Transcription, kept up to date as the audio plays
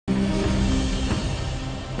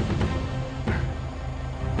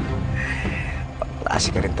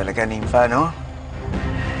Klase ka rin talaga, Nimfa, no?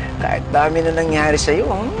 Kahit dami na nangyari sa'yo,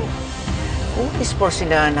 kung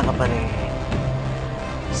isporsilahan ka pa rin,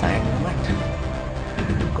 sayang naman.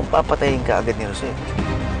 Kung papatayin ka agad ni Rosette,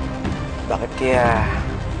 bakit kaya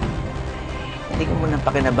hindi ko muna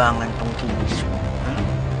pakinabangan tong kinis mo, ha?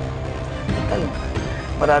 Total,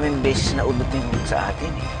 maraming beses na ulot yung sa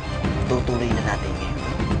atin, eh. Tutuloy na natin ngayon.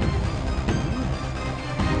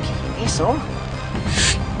 Kinis, oh.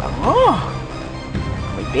 Bango!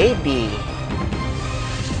 My baby!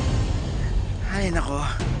 Ay, nako.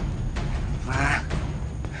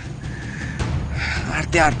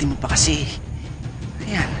 Arte-arte mo pa kasi.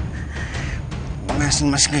 Ayan.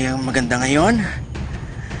 Mas ngayong maganda ngayon,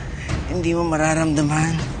 hindi mo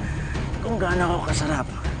mararamdaman kung gaano ako kasarap.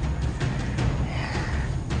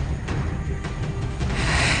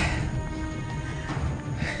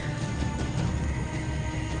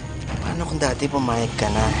 Paano kung dati pumayag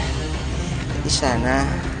ka na? Di sana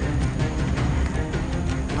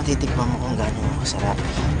matitikman mo kung gaano ako kasarap.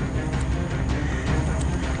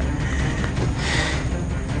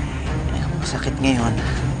 Masakit ngayon.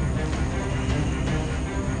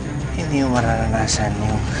 Hindi mo mararanasan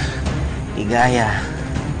yung ligaya.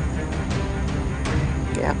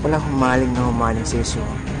 Kaya pala humaling sa iso.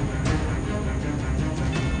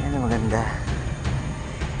 Yan ang maganda.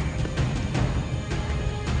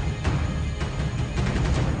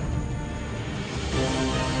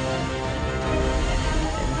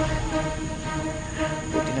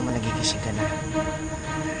 Buti naman nagigising ka na.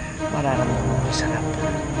 Mararamdaman mo ang sarap.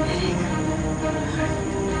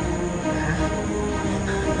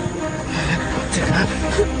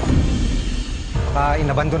 Baka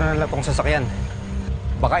inabandon na nila tong sasakyan.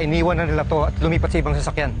 Baka iniwan na nila to at lumipat sa ibang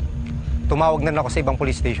sasakyan. Tumawag na ako sa ibang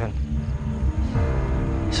police station.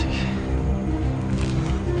 Sige.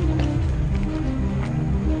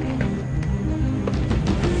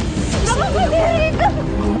 Ano ba, Erik?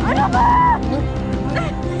 Ano ba?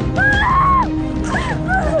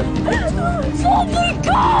 Baboy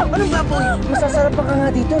ka! Anong baboy? Masasarap pa ka nga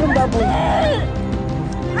dito. Anong baboy?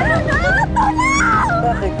 Ano na? Tulong!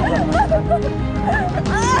 Bakit? Bakit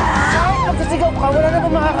magsisigaw ka? Wala na ba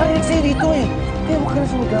makakarinig sa'yo dito eh? Kaya huwag ka na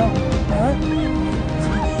sumigaw. Ha?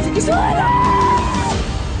 Sige, sumigaw!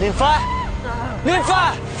 Nimfa! Nimfa!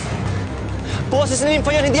 Boses na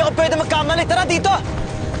Nimfa yun. Hindi ako pwede magkamali. Tara dito!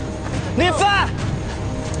 Nimfa!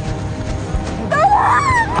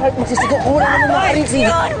 Kahit magsisigaw ka, wala na ba makakarinig sa'yo?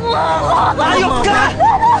 Yun mo ako! Ayok ka!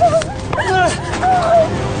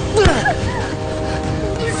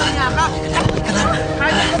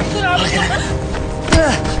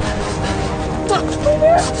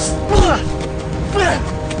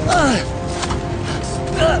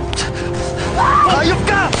 Ayok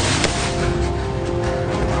ka!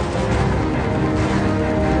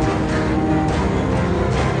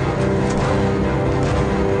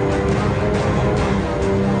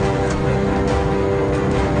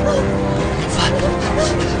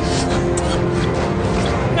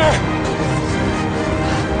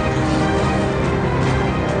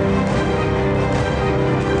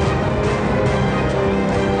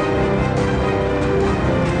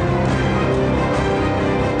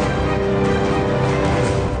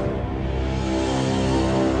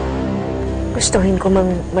 Gustuhin ko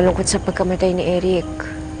malungkot sa pagkamatay ni Erik.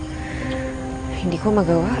 Hindi ko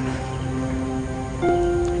magawa.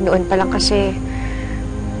 Noon pa lang kasi,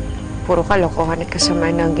 puro kalokohan at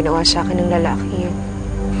kasamaan na ang ginawa sa akin ng lalaki yun.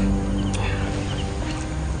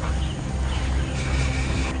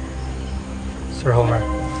 Sir Homer,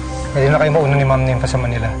 pwede na kayo mauna ni Ma'am Nimfa sa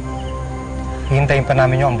Manila. Hihintayin pa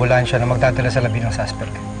namin yung ambulansya na magdadala sa labi ng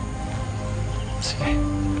suspect. Sige.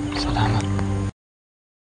 Salamat.